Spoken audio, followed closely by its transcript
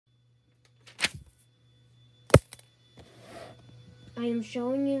I am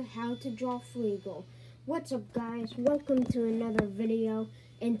showing you how to draw Fleegle. What's up guys, welcome to another video,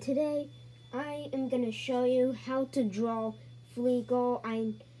 and today I am going to show you how to draw Fleegle.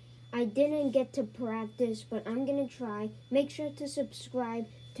 I didn't get to practice, but I'm going to try. Make sure to subscribe,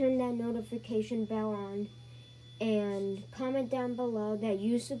 turn that notification bell on, and comment down below that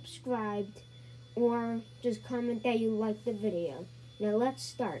you subscribed, or just comment that you liked the video. Now let's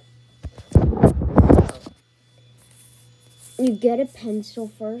start. You get a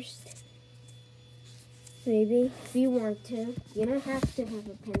pencil first, maybe, if you want to. You don't have to have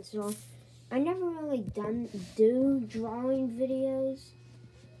a pencil. I never really do drawing videos,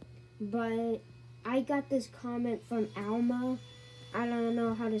 but I got this comment from Alma. I don't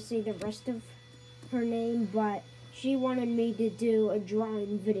know how to say the rest of her name, but she wanted me to do a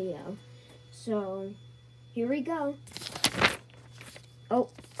drawing video. So, here we go.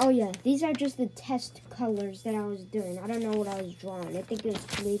 Oh yeah, these are just the test colors that I was doing. I don't know what I was drawing. I think it was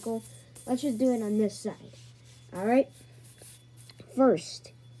Fleegle. Let's just do it on this side. Alright?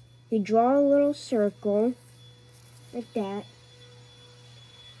 First, you draw a little circle, like that.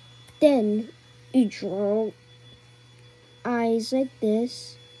 Then, you draw eyes like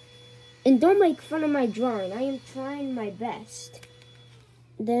this. And don't make fun of my drawing. I am trying my best.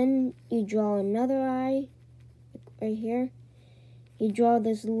 Then, you draw another eye, right here. You draw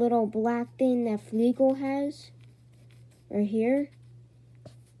this little black thing that Fleegle has, right here.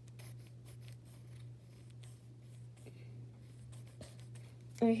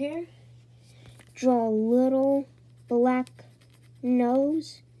 Right here. Draw a little black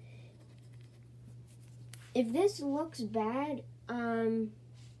nose. If this looks bad, then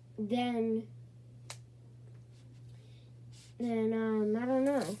I don't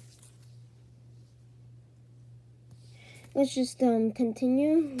know. Let's just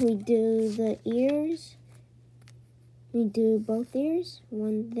continue. We do the ears. We do both ears.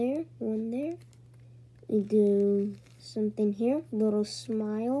 One there, one there. We do something here, little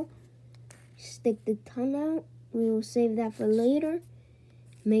smile. Stick the tongue out. We will save that for later.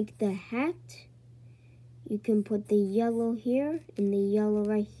 Make the hat. You can put the yellow here and the yellow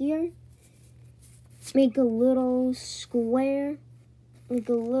right here. Make a little square, like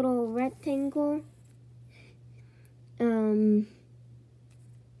a little rectangle.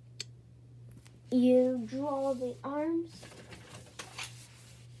 You draw the arms.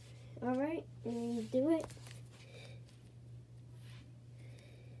 Alright, and you do it.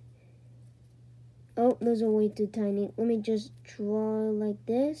 Oh, those are way too tiny. Let me just draw like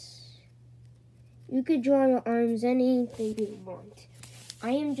this. You could draw your arms anything you want.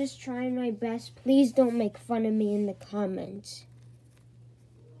 I am just trying my best. Please don't make fun of me in the comments.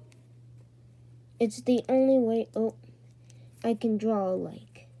 It's the only way I can draw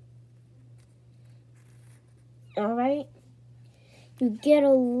alike. Alright? You get a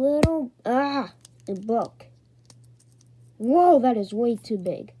little... a book. Whoa, that is way too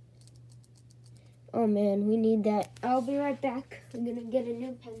big. Oh man, we need that. I'll be right back. I'm gonna get a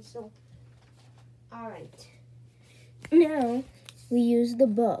new pencil. Alright. Now, we use the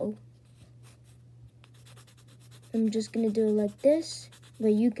bow. I'm just gonna do it like this.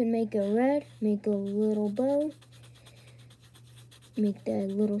 But you can make it red, make a little bow, make that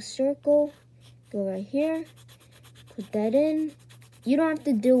little circle, go right here, put that in. You don't have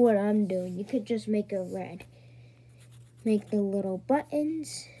to do what I'm doing, you could just make it red. Make the little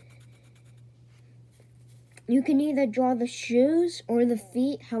buttons. You can either draw the shoes or the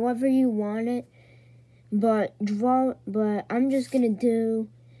feet, however you want it, but I'm just gonna do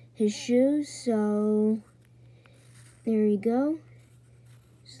his shoes, so there you go.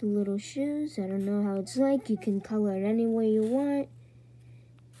 Little shoes. I don't know how it's like. You can color it any way you want.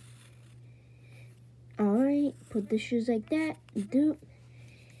 Alright, put the shoes like that.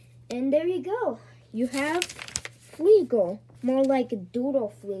 And there you go. You have Fleegle. More like a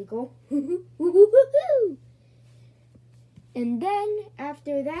doodle Fleegle. And then,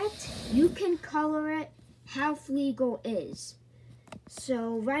 after that, you can color it how Fleegle is.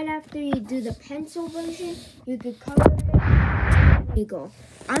 So, right after you do the pencil version, you could color it Fleegle.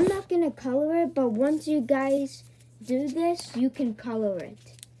 I'm not going to color it, but once you guys do this, you can color it.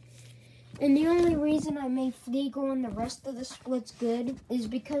 And the only reason I made Fleegle and the rest of the splits good is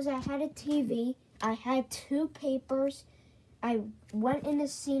because I had a TV, I had 2 papers, I went in a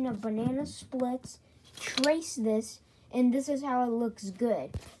scene of banana splits, traced this, and this is how it looks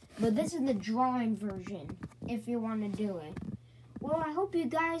good. But this is the drawing version, if you want to do it. Well, I hope you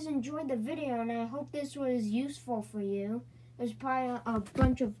guys enjoyed the video, and I hope this was useful for you. There's probably a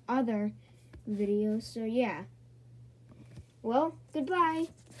bunch of other videos, so yeah. Well, goodbye.